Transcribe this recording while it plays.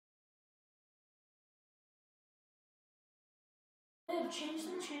Change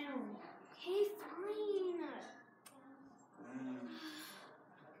the channel. Okay, fine.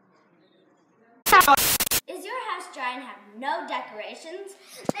 Is your house dry and have no decorations?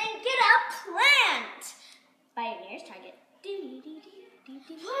 Then get a plant! Buy your nearest Target.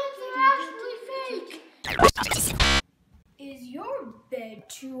 Plants are actually fake. Is your bed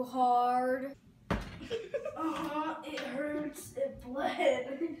too hard? It hurts. It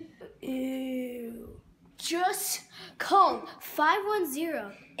bled. Ew. Just call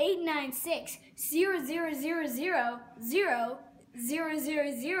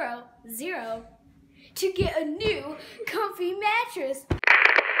 510-896-00000000 to get a new comfy mattress.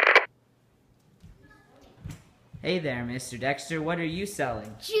 Hey there, Mr. Dexter. What are you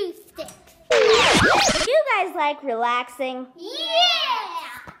selling? Juice sticks. You guys like relaxing?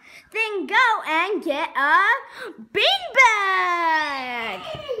 Yeah! Then go and get a beanbag!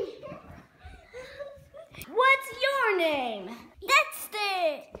 What's your name?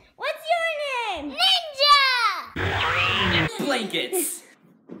 Dexter! What's your name? Ninja! Blankets!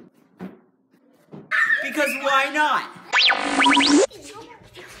 Because why not?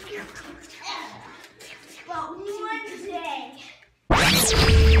 But one day.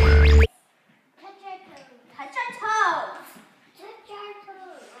 Touch our toes. Touch our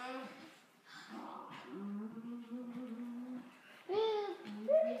toes.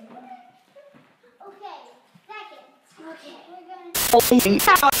 Okay, second. Okay, we're gonna.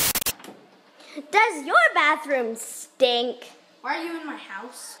 Does your bathroom stink? Why are you in my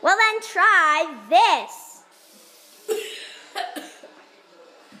house? Well then try this.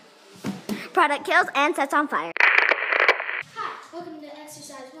 Product kills and sets on fire. Hi, welcome to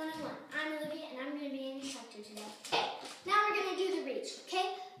Exercise 101. I'm Olivia and I'm going to be an instructor today. Okay, now we're going to do the reach, okay?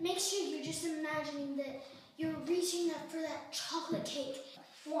 Make sure you're just imagining that you're reaching up for that chocolate cake.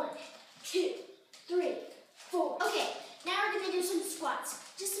 1, 2, 3, 4. Okay, now we're going to do some squats.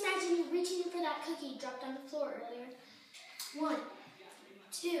 Just imagine you reaching for that cookie you dropped on the floor earlier. 1,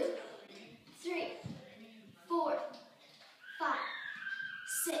 2, 3, 4, 5,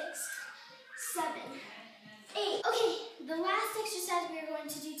 6, 7, 8. Okay, the last exercise we are going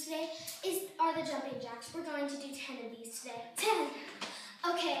to do today are the jumping jacks. We're going to do 10 of these today. 10.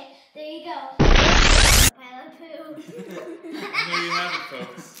 Okay, there you go. Pile of poo. There you have it,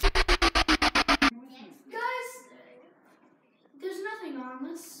 folks. Guys, there's nothing on.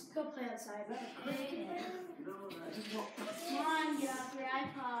 Let's go play outside. Come on, get off your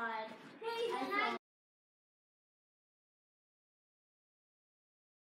iPod. Hey,